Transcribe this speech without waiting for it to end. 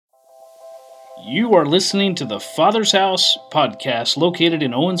You are listening to the Father's House podcast located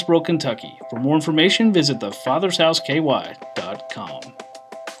in Owensboro, Kentucky. For more information, visit thefathershouseky.com.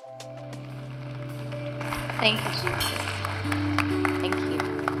 Thank you, Jesus. Thank you.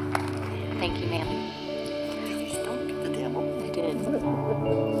 Thank you, ma'am. You stoned the devil. I did.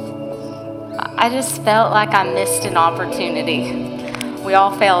 I just felt like I missed an opportunity. We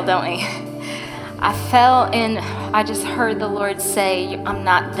all fail, don't we? I fell and I just heard the Lord say, I'm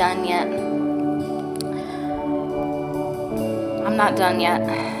not done yet. I'm not done yet.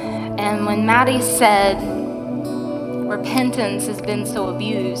 And when Maddie said, repentance has been so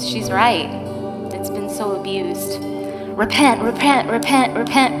abused, she's right. It's been so abused. Repent, repent, repent,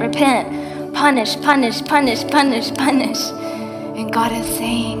 repent, repent. Punish, punish, punish, punish, punish. And God is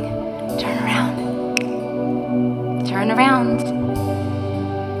saying, turn around. Turn around.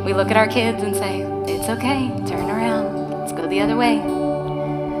 We look at our kids and say, it's okay, turn around. Let's go the other way.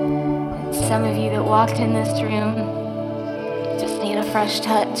 And some of you that walked in this room just need a fresh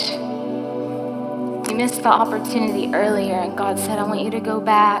touch. You missed the opportunity earlier, and God said, I want you to go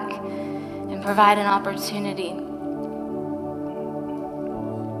back and provide an opportunity.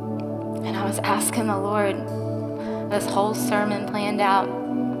 And I was asking the Lord, this whole sermon planned out.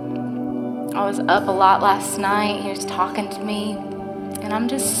 I was up a lot last night. He was talking to me, and I'm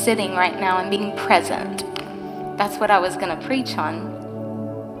just sitting right now and being present. That's what I was going to preach on.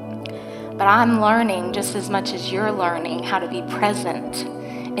 But I'm learning just as much as you're learning how to be present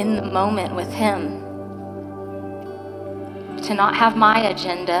in the moment with Him. To not have my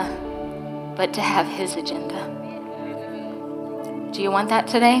agenda, but to have His agenda. Do you want that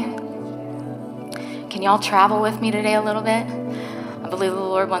today? Can y'all travel with me today a little bit? I believe the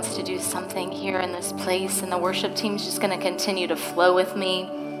Lord wants to do something here in this place, and the worship team's just going to continue to flow with me.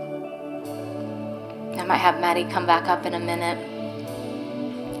 I might have Maddie come back up in a minute.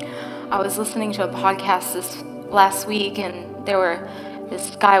 I was listening to a podcast this last week, and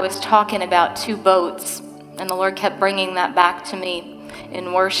this guy was talking about two boats, and the Lord kept bringing that back to me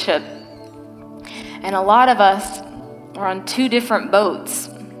in worship. And a lot of us are on two different boats.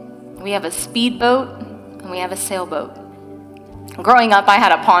 We have a speedboat and we have a sailboat. Growing up, I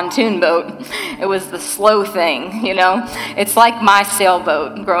had a pontoon boat. It was the slow thing, you know. It's like my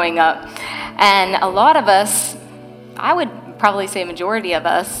sailboat growing up. And a lot of us, I would probably say majority of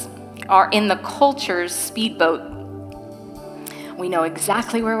us, are in the culture's speedboat. We know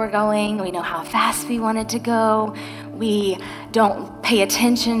exactly where we're going. We know how fast we want it to go. We don't pay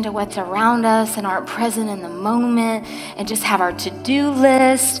attention to what's around us and aren't present in the moment and just have our to-do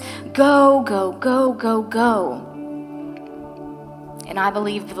list. Go, go, go, go, go. And I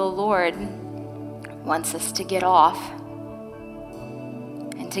believe the Lord wants us to get off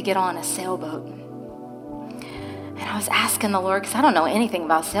and to get on a sailboat. And I was asking the Lord, because I don't know anything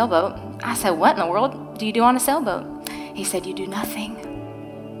about a sailboat. I said, what in the world do you do on a sailboat? He said, you do nothing.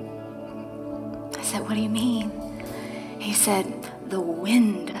 I said, what do you mean? He said, the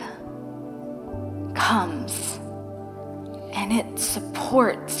wind comes and it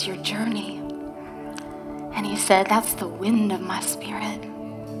supports your journey. And he said, that's the wind of my spirit.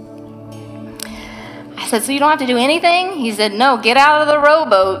 I said, so you don't have to do anything? He said, no, get out of the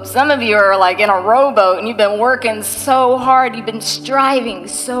rowboat. Some of you are like in a rowboat and you've been working so hard. You've been striving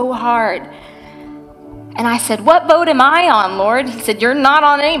so hard. And I said, what boat am I on, Lord? He said, you're not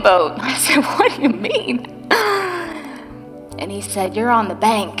on any boat. I said, what do you mean? And he said, you're on the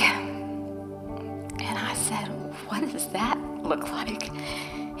bank. And I said, what does that look like?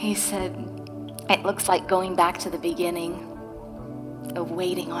 He said, it looks like going back to the beginning of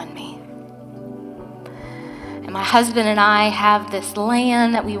waiting on me. And my husband and I have this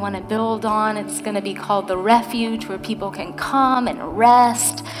land that we want to build on. It's going to be called the Refuge, where people can come and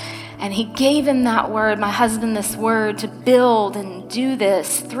rest. And he gave him that word, my husband, this word to build and do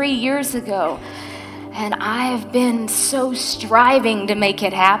this 3 years ago. And I've been so striving to make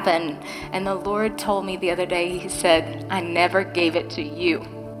it happen. And the Lord told me the other day, he said, I never gave it to you.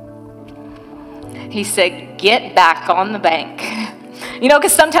 He said, get back on the bank. You know,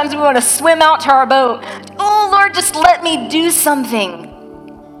 because sometimes we want to swim out to our boat. Oh, Lord, just let me do something.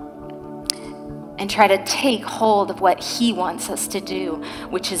 And try to take hold of what He wants us to do,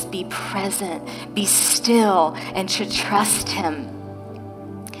 which is be present, be still, and to trust Him.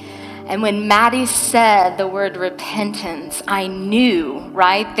 And when Maddie said the word repentance, I knew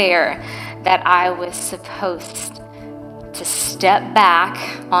right there that I was supposed to step back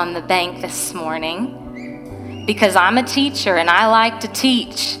on the bank this morning, because I'm a teacher and I like to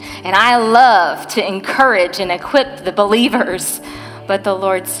teach and I love to encourage and equip the believers. But the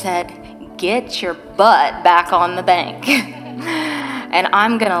Lord said, get your butt back on the bank. and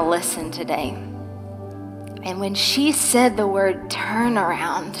I'm going to listen today. And when she said the word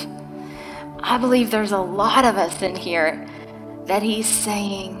turnaround, I believe there's a lot of us in here that he's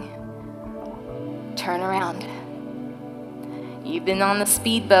saying, turn around. You've been on the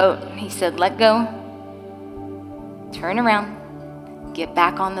speedboat. He said, let go. Turn around. Get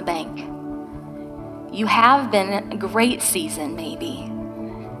back on the bank. You have been a great season, maybe.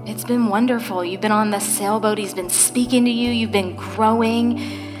 It's been wonderful. You've been on the sailboat. He's been speaking to you. You've been growing.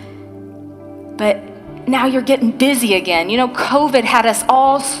 But now you're getting busy again. You know, COVID had us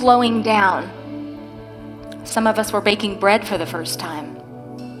all slowing down. Some of us were baking bread for the first time.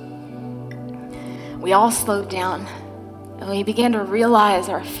 We all slowed down, and we began to realize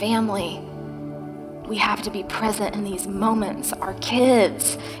our family. We have to be present in these moments. Our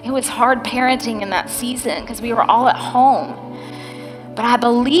kids. It was hard parenting in that season because we were all at home. But I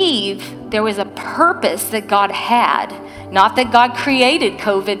believe there was a purpose that God had. Not that God created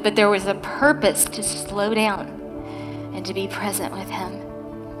COVID, but there was a purpose to slow down and to be present with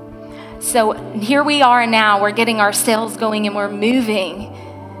him. So here we are now. We're getting our sails going and we're moving.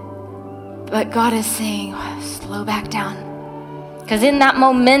 But God is saying, slow back down. Because in that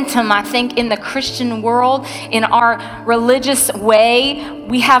momentum, I think in the Christian world, in our religious way,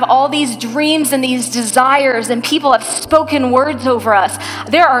 we have all these dreams and these desires, and people have spoken words over us.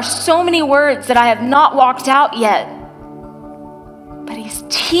 There are so many words that I have not walked out yet. But he's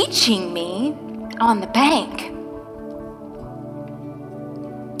teaching me on the bank.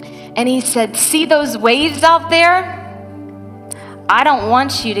 And he said, see those waves out there? I don't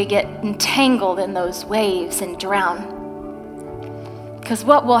want you to get entangled in those waves and drown. Because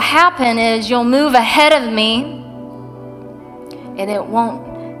what will happen is you'll move ahead of me and it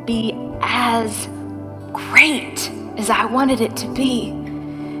won't be as great as I wanted it to be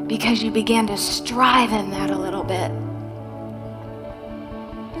because you began to strive in that a little bit.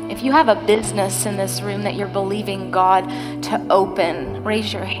 If you have a business in this room that you're believing God to open,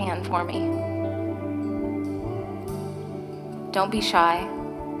 raise your hand for me. Don't be shy.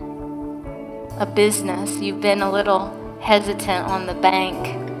 A business, you've been a little hesitant on the bank.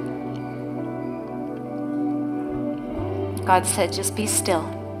 God said, just be still.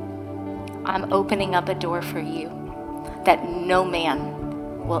 I'm opening up a door for you that no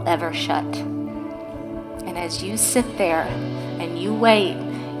man will ever shut. And as you sit there and you wait,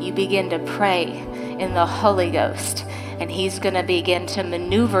 you begin to pray in the Holy Ghost. And he's going to begin to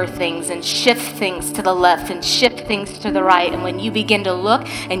maneuver things and shift things to the left and shift things to the right. And when you begin to look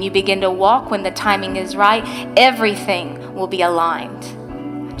and you begin to walk when the timing is right, everything will be aligned.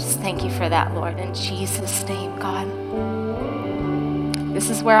 I just thank you for that, Lord. In Jesus' name, God. This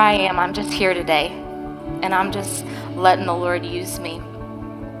is where I am. I'm just here today. And I'm just letting the Lord use me.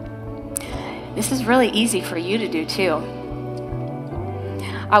 This is really easy for you to do too.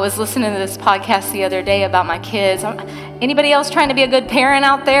 I was listening to this podcast the other day about my kids. Anybody else trying to be a good parent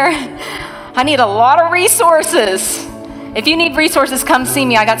out there? I need a lot of resources. If you need resources, come see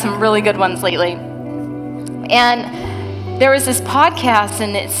me. I got some really good ones lately. And there was this podcast,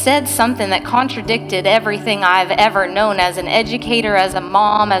 and it said something that contradicted everything I've ever known as an educator, as a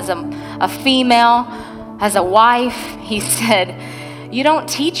mom, as a female, as a wife. He said, you don't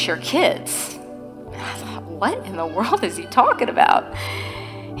teach your kids. And I thought, what in the world is he talking about?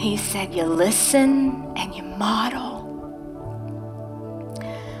 He said, you listen and you model.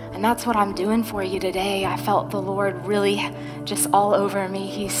 And that's what I'm doing for you today. I felt the Lord really just all over me.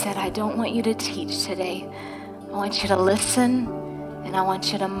 He said, I don't want you to teach today. I want you to listen and I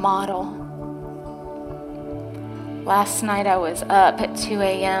want you to model. Last night I was up at 2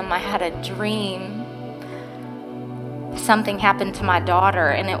 a.m. I had a dream. Something happened to my daughter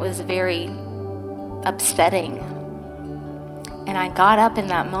and it was very upsetting. And I got up in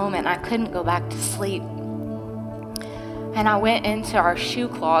that moment. I couldn't go back to sleep. And I went into our shoe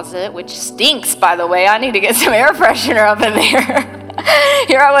closet, which stinks, by the way. I need to get some air freshener up in there.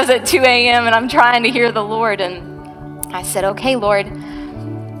 Here I was at 2 a.m. and I'm trying to hear the Lord. And I said, okay, Lord,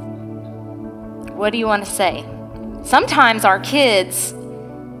 what do you want to say? Sometimes our kids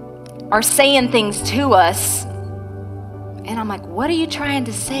are saying things to us. And I'm like, what are you trying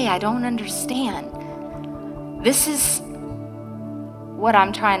to say? I don't understand. This is what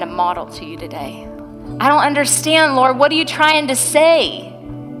I'm trying to model to you today. I don't understand, Lord. What are you trying to say?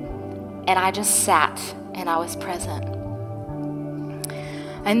 And I just sat and I was present.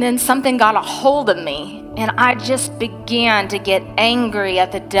 And then something got a hold of me, and I just began to get angry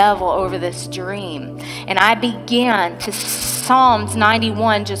at the devil over this dream. And I began to, Psalms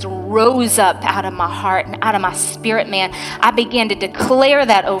 91 just rose up out of my heart and out of my spirit, man. I began to declare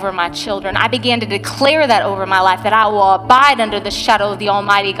that over my children. I began to declare that over my life, that I will abide under the shadow of the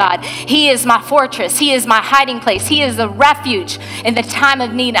Almighty God. He is my fortress. He is my hiding place. He is a refuge in the time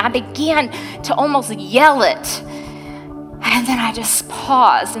of need. I began to almost yell it. And then I just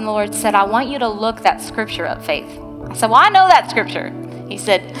paused, and the Lord said, I want you to look that scripture up, Faith. I said, well, I know that scripture. He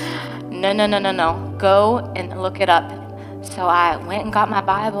said, no. Go and look it up. So I went and got my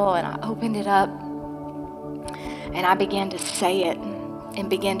Bible, and I opened it up, and I began to say it, and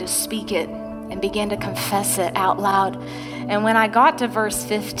began to speak it, and began to confess it out loud. And when I got to verse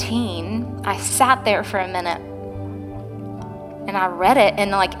 15, I sat there for a minute, and I read it,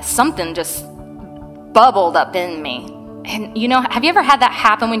 and like something just bubbled up in me. And you know, have you ever had that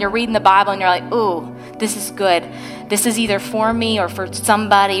happen when you're reading the Bible and you're like, ooh, this is good. This is either for me or for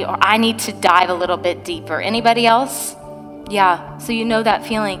somebody, or I need to dive a little bit deeper. Anybody else? Yeah, so you know that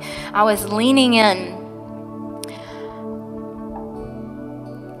feeling. I was leaning in,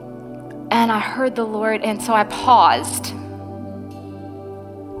 and I heard the Lord, and so I paused.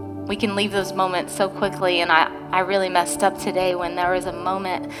 We can leave those moments so quickly, and I really messed up today when there was a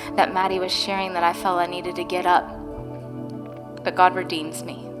moment that Maddie was sharing that I felt I needed to get up. But God redeems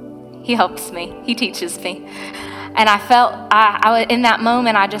me. He helps me. He teaches me. And I felt, I in that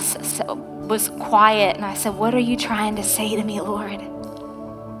moment, I just was quiet, and I said, what are you trying to say to me, Lord?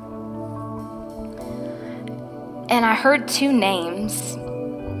 And I heard two names.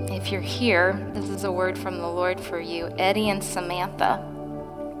 If you're here, this is a word from the Lord for you, Eddie and Samantha.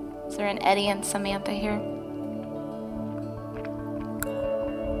 Is there an Eddie and Samantha here?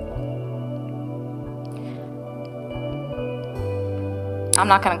 I'm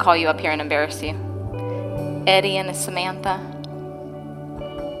not going to call you up here and embarrass you. Eddie and Samantha.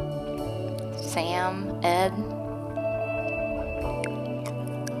 Sam, Ed.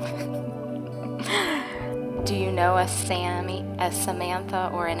 Do you know a Sammy, a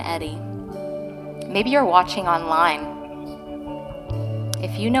Samantha, or an Eddie? Maybe you're watching online.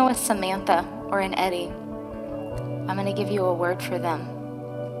 If you know a Samantha or an Eddie, I'm going to give you a word for them.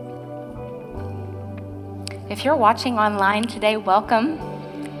 If you're watching online today, welcome.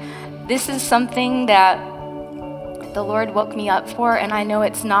 This is something that the Lord woke me up for, and I know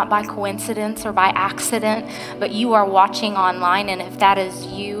it's not by coincidence or by accident, but you are watching online, and if that is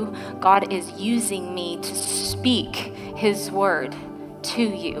you, God is using me to speak His word to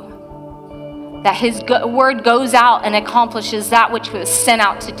you. That His word goes out and accomplishes that which was sent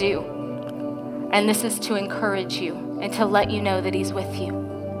out to do. And this is to encourage you and to let you know that He's with you.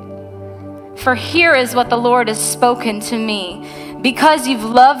 For here is what the Lord has spoken to me. Because you've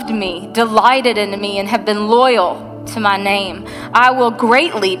loved me, delighted in me, and have been loyal to my name, I will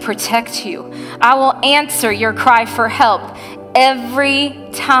greatly protect you. I will answer your cry for help every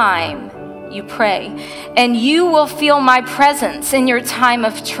time you pray. And you will feel my presence in your time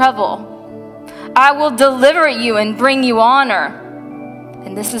of trouble. I will deliver you and bring you honor.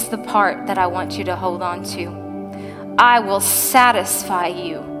 And this is the part that I want you to hold on to. I will satisfy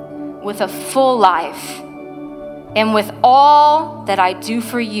you with a full life and with all that I do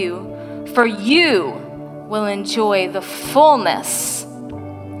for you will enjoy the fullness.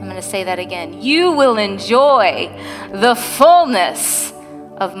 I'm going to say that again. You will enjoy the fullness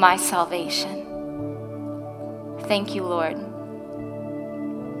of my salvation. Thank you, Lord,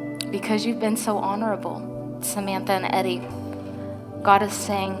 because you've been so honorable, Samantha and Eddie. God is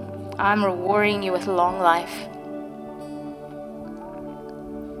saying, I'm rewarding you with long life.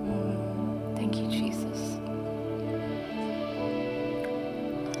 Thank you, Jesus.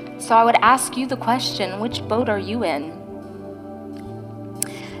 So I would ask you the question, which boat are you in?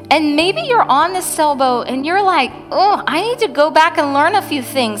 And maybe you're on the sailboat and you're like, oh, I need to go back and learn a few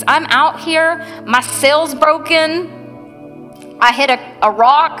things. I'm out here, my sail's broken, I hit a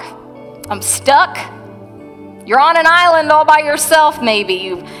rock, I'm stuck. You're on an island all by yourself maybe.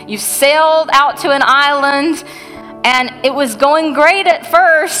 You've sailed out to an island and it was going great at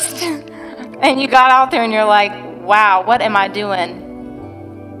first. And you got out there and you're like, wow, what am I doing?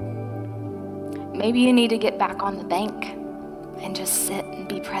 Maybe you need to get back on the bank and just sit and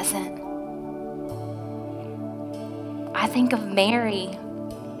be present. I think of Mary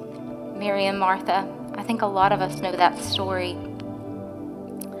and Martha. I think a lot of us know that story.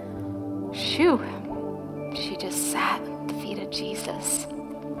 Shoo. She just sat at the feet of Jesus.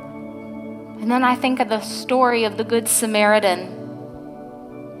 And then I think of the story of the Good Samaritan.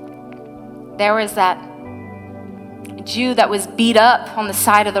 There was that Jew that was beat up on the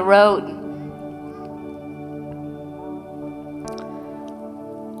side of the road.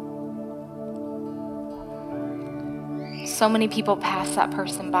 So many people pass that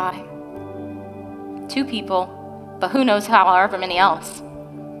person by. 2 people, but who knows however many else.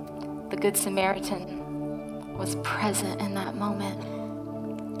 The Good Samaritan was present in that moment.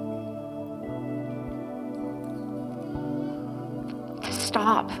 To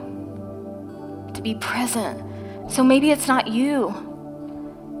stop, to be present. So maybe it's not you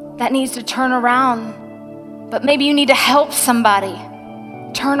that needs to turn around, but maybe you need to help somebody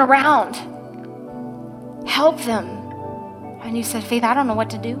turn around. Help them. And you said, Faith, I don't know what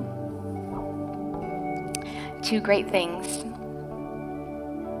to do. 2 great things.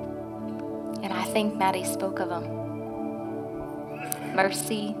 And I think Maddie spoke of them.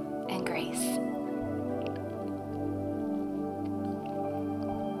 Mercy and grace.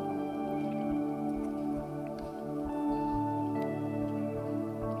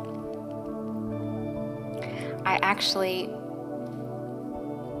 I actually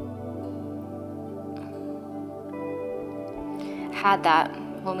had that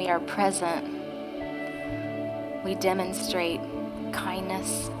when we are present, we demonstrate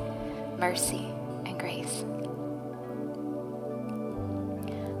kindness, mercy, and grace.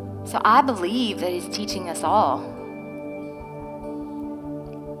 So I believe that he's teaching us all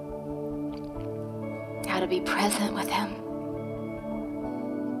how to be present with him.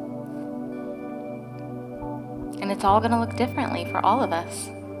 And it's all going to look differently for all of us.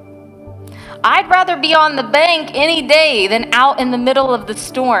 I'd rather be on the bank any day than out in the middle of the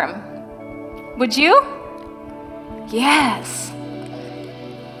storm. Would you? Yes.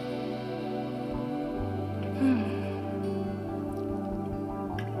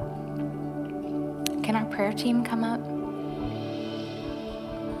 Can our prayer team come up?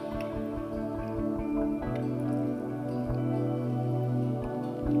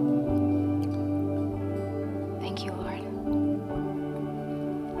 Thank you, Lord.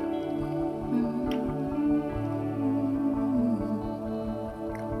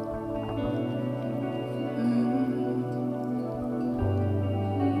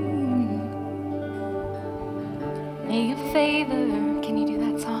 May your favor, can you do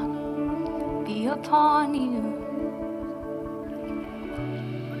that song? Be upon you.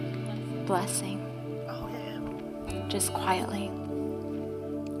 Blessing. Oh, yeah. Just quietly.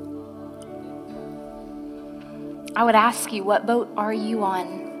 I would ask you, what boat are you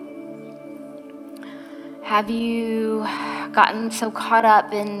on? Have you gotten so caught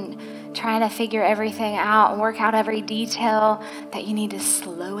up in trying to figure everything out and work out every detail that you need to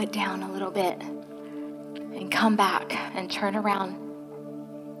slow it down a little bit and come back and turn around?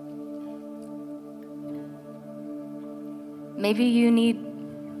 Maybe you need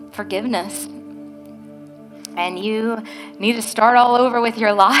forgiveness and you need to start all over with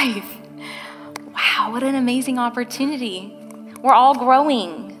your life. Wow, what an amazing opportunity. We're all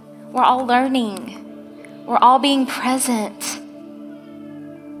growing. We're all learning. We're all being present.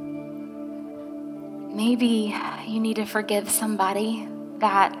 Maybe you need to forgive somebody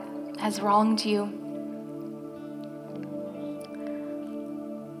that has wronged you.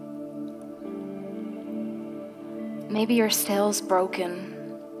 Maybe your sail's broken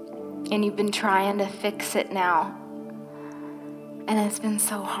and you've been trying to fix it now. And it's been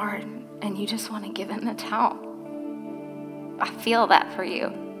so hard and you just want to give in the towel. I feel that for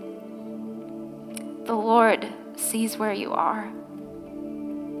you. The Lord sees where you are.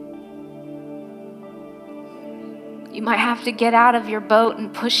 You might have to get out of your boat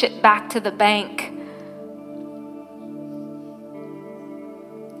and push it back to the bank.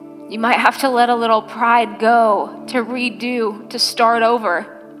 You might have to let a little pride go, to redo, to start over.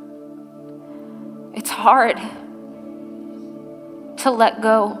 It's hard to let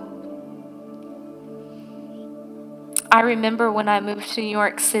go. I remember when I moved to New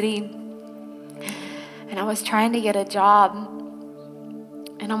York City and I was trying to get a job,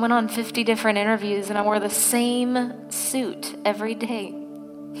 and I went on 50 different interviews and I wore the same suit every day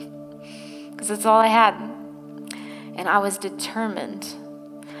because that's all I had. And I was determined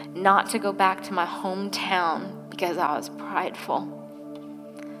not to go back to my hometown because I was prideful.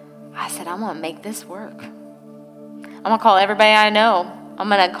 I said, I'm going to make this work. I'm going to call everybody I know. I'm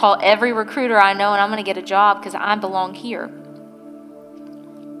going to call every recruiter I know, and I'm going to get a job because I belong here.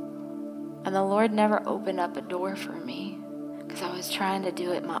 And the Lord never opened up a door for me because I was trying to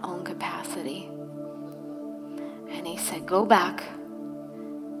do it in my own capacity. And he said, go back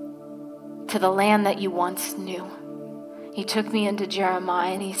to the land that you once knew. He took me into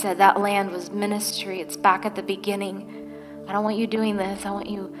Jeremiah and he said, that land was ministry. It's back at the beginning. I don't want you doing this. I want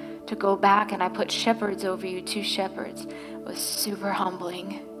you to go back and I put shepherds over you, 2 shepherds, was super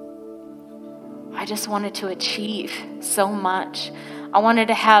humbling. I just wanted to achieve so much. I wanted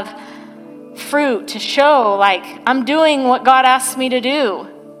to have fruit to show like I'm doing what God asked me to do.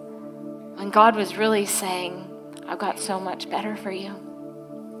 When God was really saying, I've got so much better for you.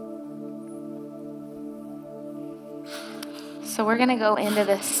 So we're going to go into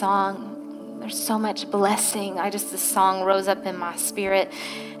this song. There's so much blessing. This song rose up in my spirit.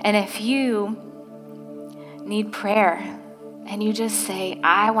 And if you need prayer and you just say,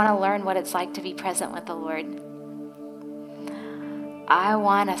 I want to learn what it's like to be present with the Lord. I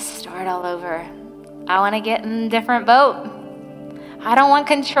want to start all over. I want to get in a different boat. I don't want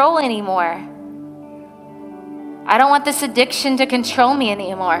control anymore. I don't want this addiction to control me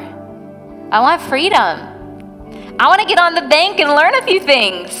anymore. I want freedom. I want to get on the bank and learn a few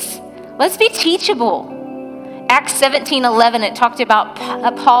things. Let's be teachable. Acts 17:11, it talked about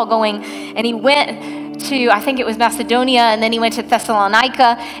Paul going, and he went to, I think it was Macedonia, and then he went to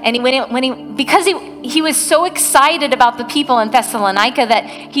Thessalonica, and because he was so excited about the people in Thessalonica that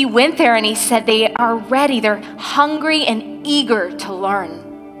he went there and he said they are ready, they're hungry and eager to learn.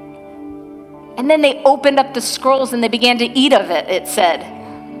 And then they opened up the scrolls and they began to eat of it, it said.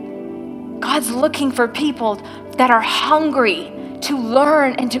 God's looking for people that are hungry to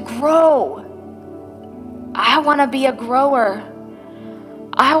learn and to grow. I want to be a grower.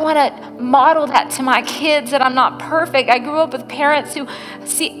 I want to model that to my kids, that I'm not perfect. I grew up with parents who,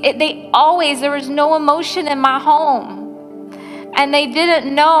 there was no emotion in my home. And they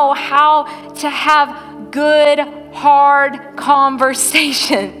didn't know how to have good, hard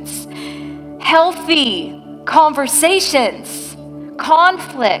conversations. Healthy conversations.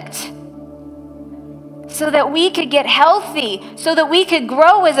 Conflict. So that we could get healthy. So that we could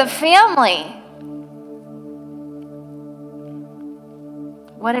grow as a family.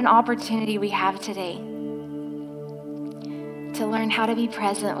 What an opportunity we have today to learn how to be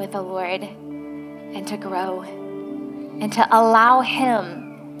present with the Lord and to grow and to allow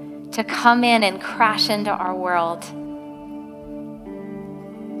Him to come in and crash into our world.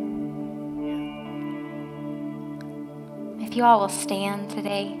 If you all will stand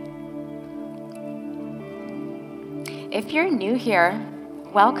today. If you're new here,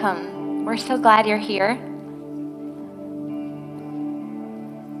 welcome. We're so glad you're here.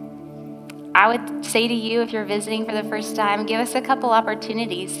 I would say to you, if you're visiting for the first time, give us a couple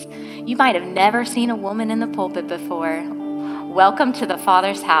opportunities. You might have never seen a woman in the pulpit before. Welcome to the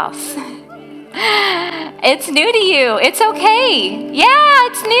Father's house. It's new to you. It's okay. Yeah,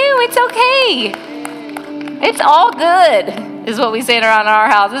 it's new. It's okay. It's all good, is what we say around our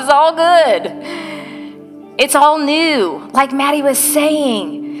house. It's all good. It's all new. Like Maddie was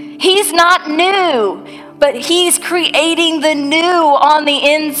saying, He's not new, but He's creating the new on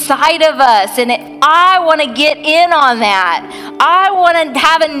the inside of us. And I want to get in on that. I want to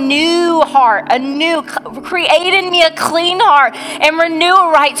have a new heart, create in me a clean heart and renew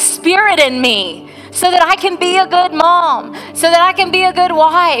a right spirit in me so that I can be a good mom, so that I can be a good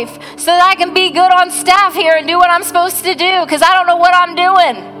wife, so that I can be good on staff here and do what I'm supposed to do because I don't know what I'm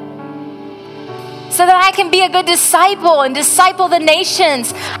doing. So that I can be a good disciple and disciple the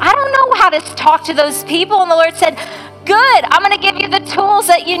nations. I don't know how to talk to those people. And the Lord said, good, I'm going to give you the tools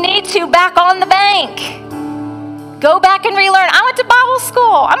that you need to back on the bank. Go back and relearn. I went to Bible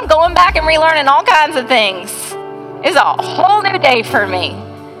school. I'm going back and relearning all kinds of things. It's a whole new day for me.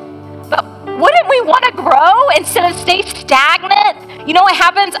 But wouldn't we want to grow instead of stay stagnant? You know what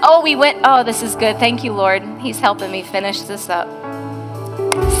happens? Oh, this is good. Thank you, Lord. He's helping me finish this up.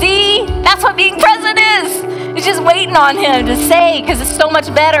 See, that's what being present is. It's just waiting on Him to say, because it's so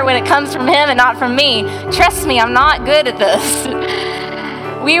much better when it comes from Him and not from me. Trust me, I'm not good at this.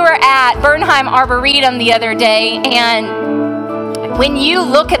 We were at Bernheim Arboretum the other day, and when you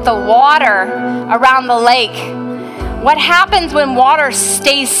look at the water around the lake, what happens when water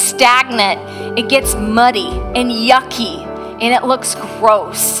stays stagnant? It gets muddy and yucky, and it looks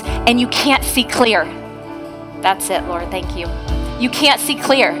gross, and you can't see clear. That's it, Lord, thank you. You can't see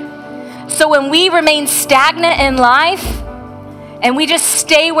clear. So when we remain stagnant in life and we just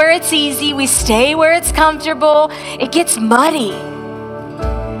stay where it's easy, we stay where it's comfortable, it gets muddy.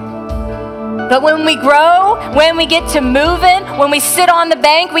 But when we grow, when we get to moving, when we sit on the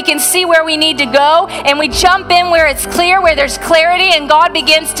bank, we can see where we need to go and we jump in where it's clear, where there's clarity, and God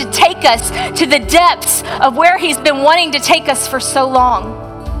begins to take us to the depths of where He's been wanting to take us for so long.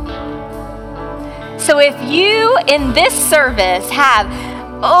 So if you in this service have,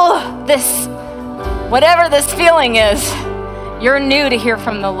 this, whatever this feeling is, you're new to hear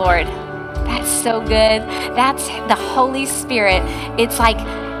from the Lord. That's so good. That's the Holy Spirit. It's like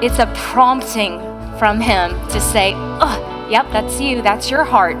It's a prompting from him to say, oh, yep, that's you. That's your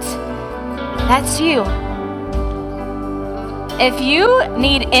heart. That's you. If you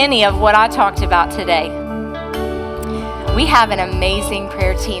need any of what I talked about today, we have an amazing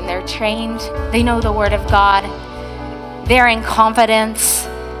prayer team. They're trained. They know the Word of God. They're in confidence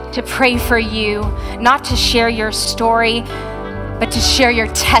to pray for you, not to share your story, but to share your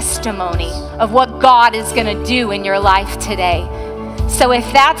testimony of what God is going to do in your life today. So if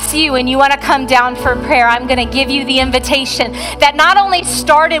that's you and you want to come down for prayer, I'm going to give you the invitation that not only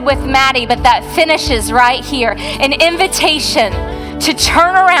started with Maddie, but that finishes right here. An invitation to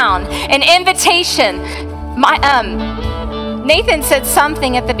turn around. An invitation. Nathan said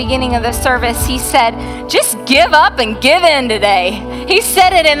something at the beginning of the service. He said, just give up and give in today. He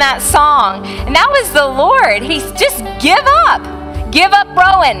said it in that song. And that was the Lord. He's just give up. Give up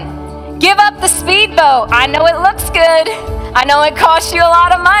rowing. Give up the speedboat. I know it looks good. I know it costs you a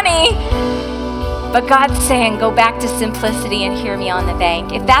lot of money. But God's saying, go back to simplicity and hear me on the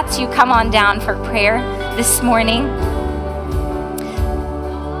bank. If that's you, come on down for prayer this morning.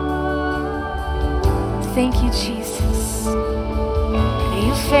 Thank you, Jesus. May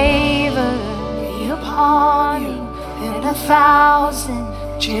your favor be upon you in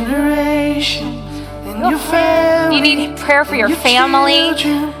 1,000 generations. And your family. You need prayer for your family,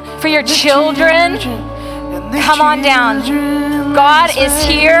 for your children. Come on down. God is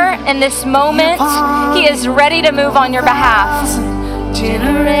here in this moment. He is ready to move on your behalf.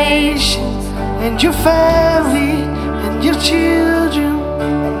 Generations and your family and your children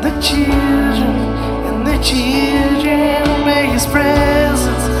and the children and the children. May His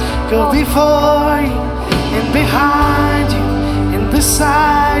presence go before you and behind you and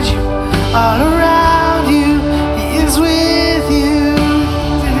beside you, all around you. He is with you,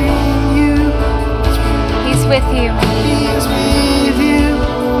 within you. He's with you. He is with you.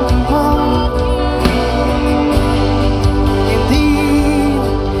 Indeed,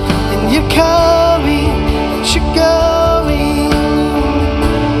 and you're coming, and you're going.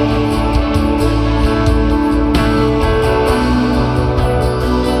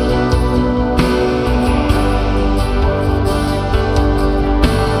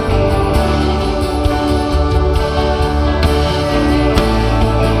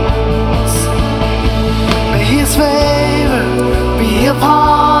 May His favor be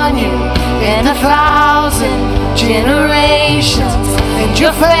upon you in 1,000 generations and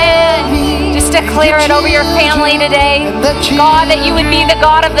your family. Just declare it over your family today. God, that you would be the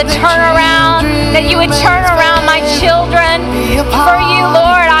God of the turnaround, that you would turn around my children for you,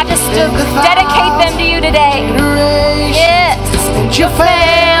 Lord. I just dedicate them to you today. Yes. And your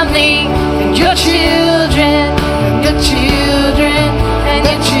family and your children and the children and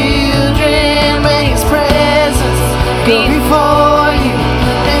the children. May His presence go before you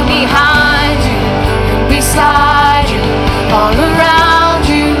and behind you and beside you, all around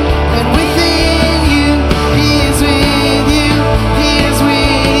you and within you. He is with you. He is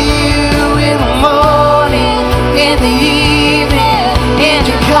with you in the morning, in the evening, and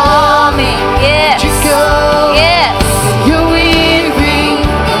you're coming. Yes. You go. Yes. You're weeping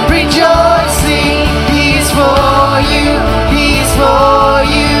and rejoicing. He is for you. He is for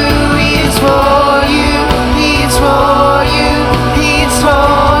you. He is for you. He is for you.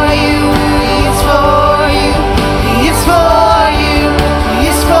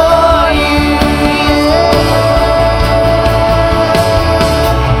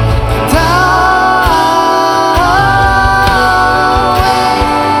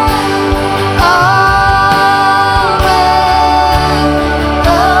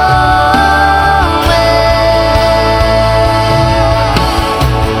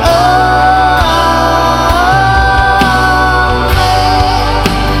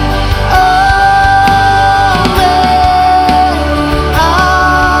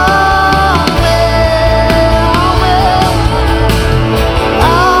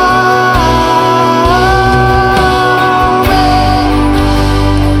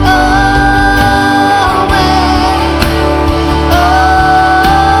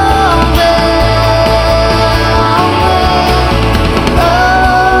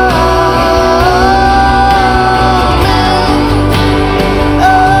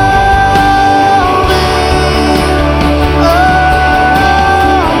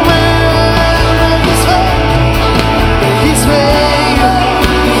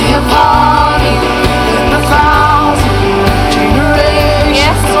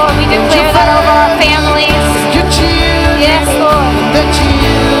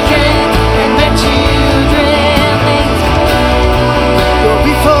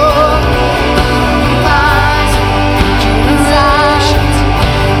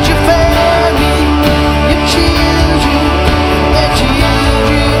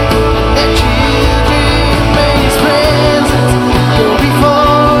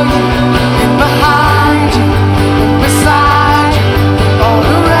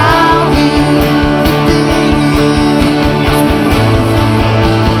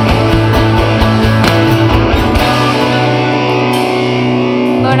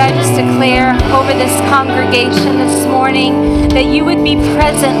 I just declare over this congregation this morning that you would be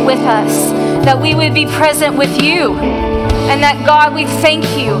present with us, that we would be present with you, and that, God, we thank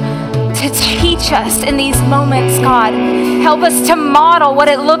you to teach us in these moments, God. Help us to model what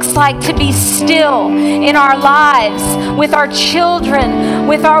it looks like to be still in our lives, with our children,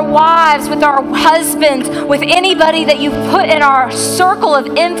 with our wives, with our husbands, with anybody that you've put in our circle of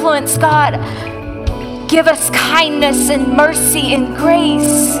influence, God. Give us kindness and mercy and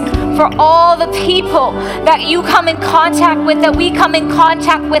grace for all the people that you come in contact with, that we come in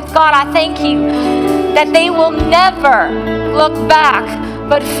contact with, God. I thank you that they will never look back.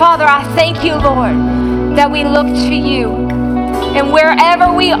 But Father, I thank you, Lord, that we look to you. And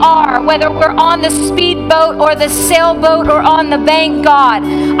wherever we are, whether we're on the speedboat or the sailboat or on the bank, God,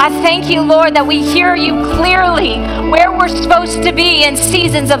 I thank you, Lord, that we hear you clearly where we're supposed to be in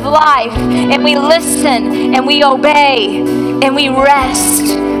seasons of life. And we listen and we obey and we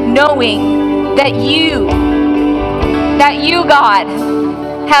rest, knowing that you, God,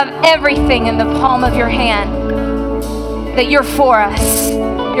 have everything in the palm of your hand. That you're for us.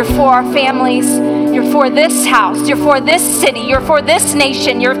 You're for our families. You're for this house. You're for this city. You're for this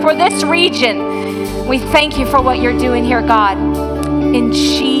nation. You're for this region. We thank you for what you're doing here, God. In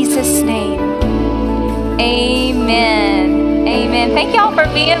Jesus' name. Amen. Amen. Thank y'all for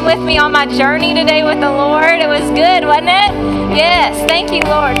being with me on my journey today with the Lord. It was good, wasn't it? Yes. Thank you,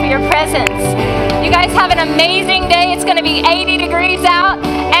 Lord, for your presence. You guys have an amazing day. It's going to be 80 degrees out.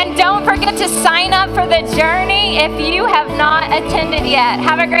 And don't forget to sign up for the journey if you have not attended yet.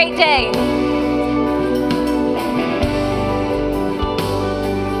 Have a great day.